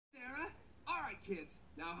kids.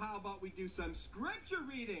 Now how about we do some scripture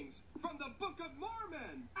readings from the Book of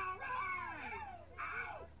Mormon? All right!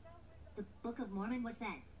 Ow! The Book of Mormon? What's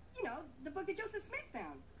that? You know, the book that Joseph Smith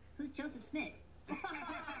found. Who's Joseph Smith?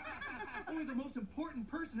 Only the most important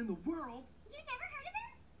person in the world. You never heard of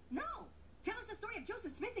him? No. Tell us the story of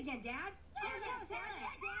Joseph Smith again, Dad. Yes.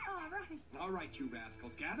 All right. All right, you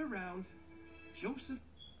rascals, gather round. Joseph.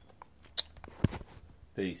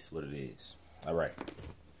 Peace, what it is. All right.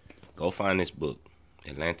 Go find this book,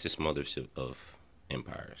 Atlantis, Mothership of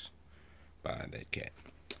Empires, by that cat.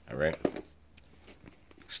 All right.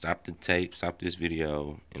 Stop the tape, stop this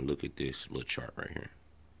video, and look at this little chart right here.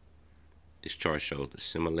 This chart shows the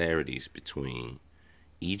similarities between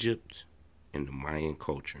Egypt and the Mayan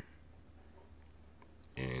culture.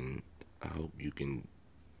 And I hope you can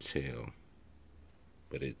tell,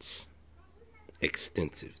 but it's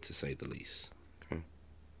extensive to say the least. Okay.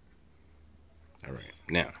 All right.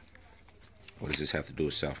 Now, what does this have to do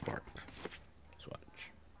with South Park? Let's watch.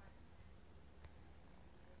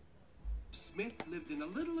 Smith lived in a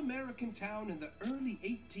little American town in the early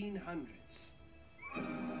 1800s.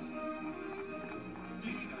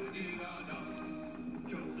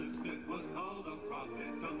 Joseph Smith was called a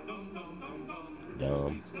prophet. Dum dum dum dum dum.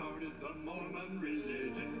 Dumb. He started the Mormon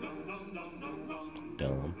religion. Dum dum dum dum dum.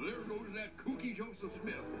 Dumb. There goes that kooky Joseph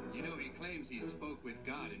Smith. You know, he claims he spoke with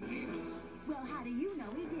God and Jesus. Well, how do you know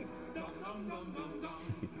he didn't? Dum dum dum dum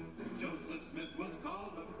dum. Joseph Smith was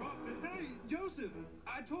called a prophet. Hey, Joseph,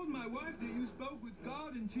 I told my wife that you spoke with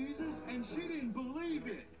God and Jesus, and she didn't believe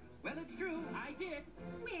it. Well, it's true. I did.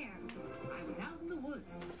 Where? I was out in the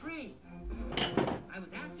woods, praying. I was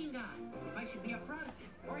asking God if I should be a Protestant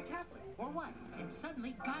or a Catholic or what. And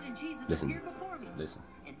suddenly, God and Jesus appeared before me. Listen.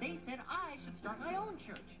 And they said I should start my own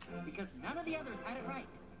church because none of the others had it right.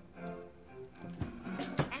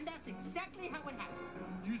 And that's exactly how it happened.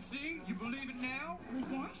 You see? You believe it now? Well,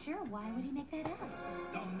 yeah, sure. Why would he make that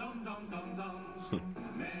up? Dum dum dum dum dum.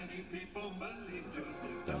 Many people believe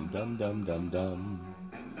Joseph. Dum dum dum dum dum.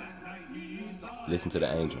 And that night he saw. Listen to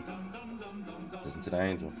the angel. Dum dum dum dum dum. Listen to the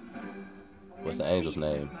angel. What's the And angel's please,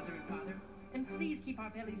 name? Mother and Father, and please keep our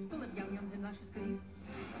bellies full of yum-yums and luscious goodies.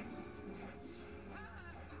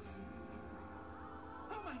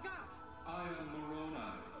 Oh my gosh! I am Moroni.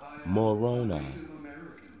 I am Moroni. Native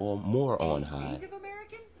American. Or more on high. Native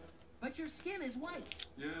American? But your skin is white.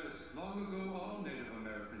 Yes, long ago all Native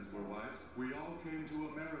Americans were white. We all came to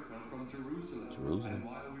America from Jerusalem. Jerusalem. And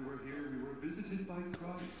while we were here, we were visited by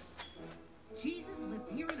Christ. Jesus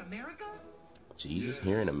lived here in America? Jesus Yes,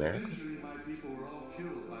 here in America? Eventually, my people were all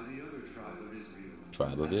killed by the other tribe of Israel.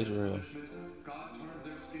 Tribe of As a Israel. punishment, God turned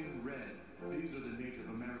their skin red. These are the Native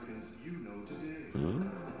Americans you know today. Hmm? Dum,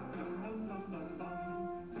 dum, dum, dum,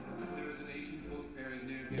 dum. There is an ancient book buried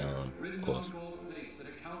near here, Dumb. written Of course. on gold plates that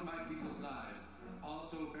account my people's lives.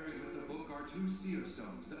 Also buried with the book are two seer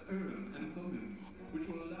stones, the Urim and Thummim, which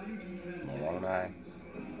will allow you to translate Moroni. things.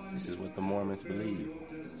 This is what the Mormons believe. Your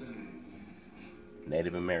destiny.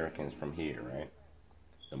 Native Americans from here, right?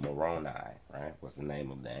 The Moroni, right? What's the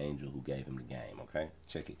name of the angel who gave him the game, okay?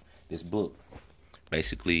 Check it. This book,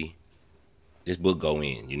 basically, this book go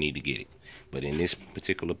in. You need to get it. But in this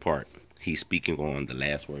particular part, he's speaking on the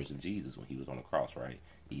last words of Jesus when he was on the cross, right?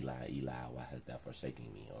 Eli, Eli, why hast thou forsaken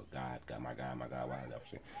me? Or God, God, my God, why hast thou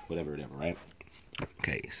forsaken me? Whatever, right?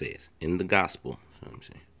 Okay, it says, in the gospel, let me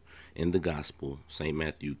see. In the gospel, St.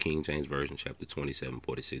 Matthew, King James Version, chapter 27,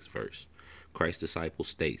 46 verse. Christ's disciple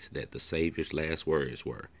states that the Savior's last words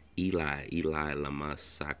were, Eli, Eli, lama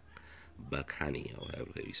sabachthani, or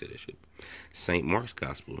however you say that shit. St. Mark's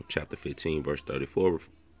Gospel, chapter 15, verse 34,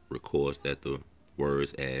 records that the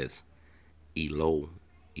words as Eloi,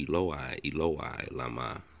 Eloi,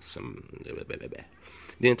 lama some.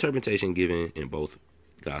 The interpretation given in both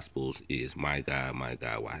Gospels is, my God,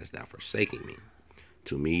 why hast thou forsaken me?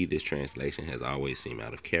 To me, this translation has always seemed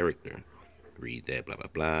out of character. Read that, blah, blah,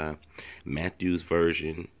 blah. Matthew's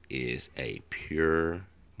version is a pure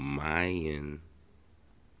Mayan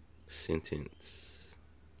sentence.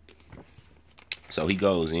 So he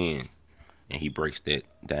goes in and he breaks that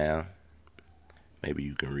down. Maybe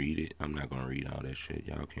you can read it. I'm not going to read all that shit.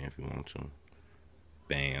 Y'all can if you want to.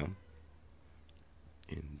 Bam.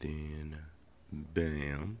 And then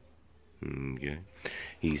bam. Okay.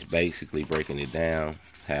 He's basically breaking it down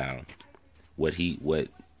how what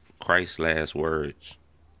Christ's last words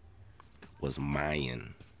was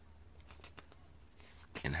Mayan,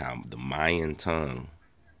 and how the Mayan tongue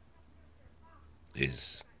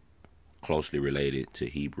is closely related to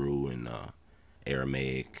Hebrew and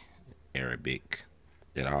Aramaic, Arabic,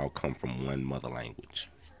 that all come from one mother language.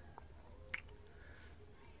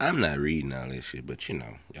 I'm not reading all this shit, but you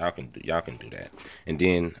know, y'all can do that. And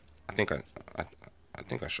then I think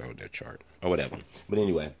I showed that chart or whatever. But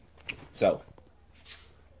anyway, so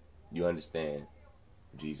you understand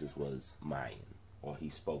Jesus was Mayan, or he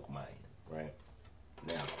spoke Mayan, right?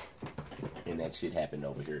 Now, and that shit happened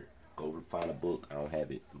over here. Go find a book. I don't have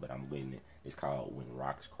it, but I'm getting it. It's called When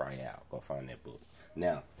Rocks Cry Out. Go find that book.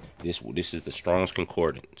 Now, this is the Strong's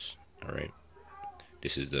Concordance. All right.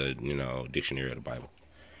 This is the, you know, dictionary of the Bible.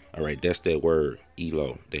 All right, that's that word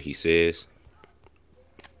Elo that he says.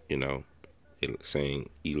 You know, it saying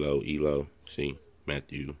Elo. See,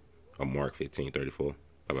 Matthew or Mark 15:34. Blah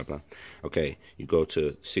blah blah. Okay, you go to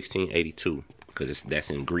 1682 because that's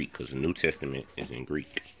in Greek, because the New Testament is in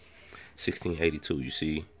Greek. 1682. You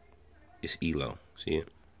see, it's Elo. See it?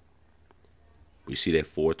 You see that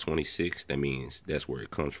 426? That means that's where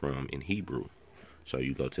it comes from in Hebrew. So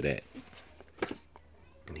you go to that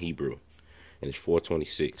in Hebrew. And it's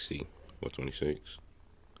 426, see? 426.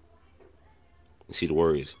 You see the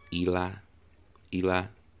word is Eli? Eli?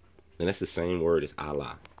 And that's the same word as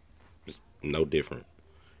Allah. It's no different.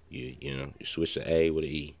 You know, you switch the A with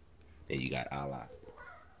an E, and you got Allah.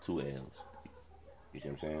 2 L's. You see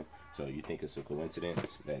what I'm saying? So you think it's a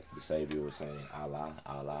coincidence that the Savior was saying Allah,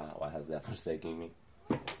 Allah, why has that forsaken me?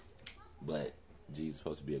 But Jesus is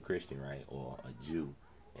supposed to be a Christian, right? Or a Jew.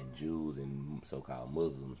 And Jews and so-called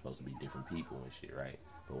Muslims supposed to be different people and shit, right?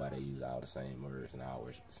 But why they use all the same words and all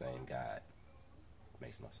worship the same God?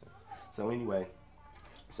 Makes no sense. So anyway,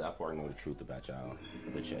 South Park know the truth about y'all.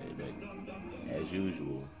 But as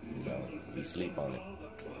usual, you know, we sleep on it.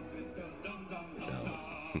 So,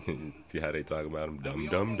 see how they talk about them?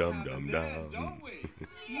 Dum.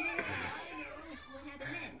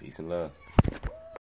 Peace and love.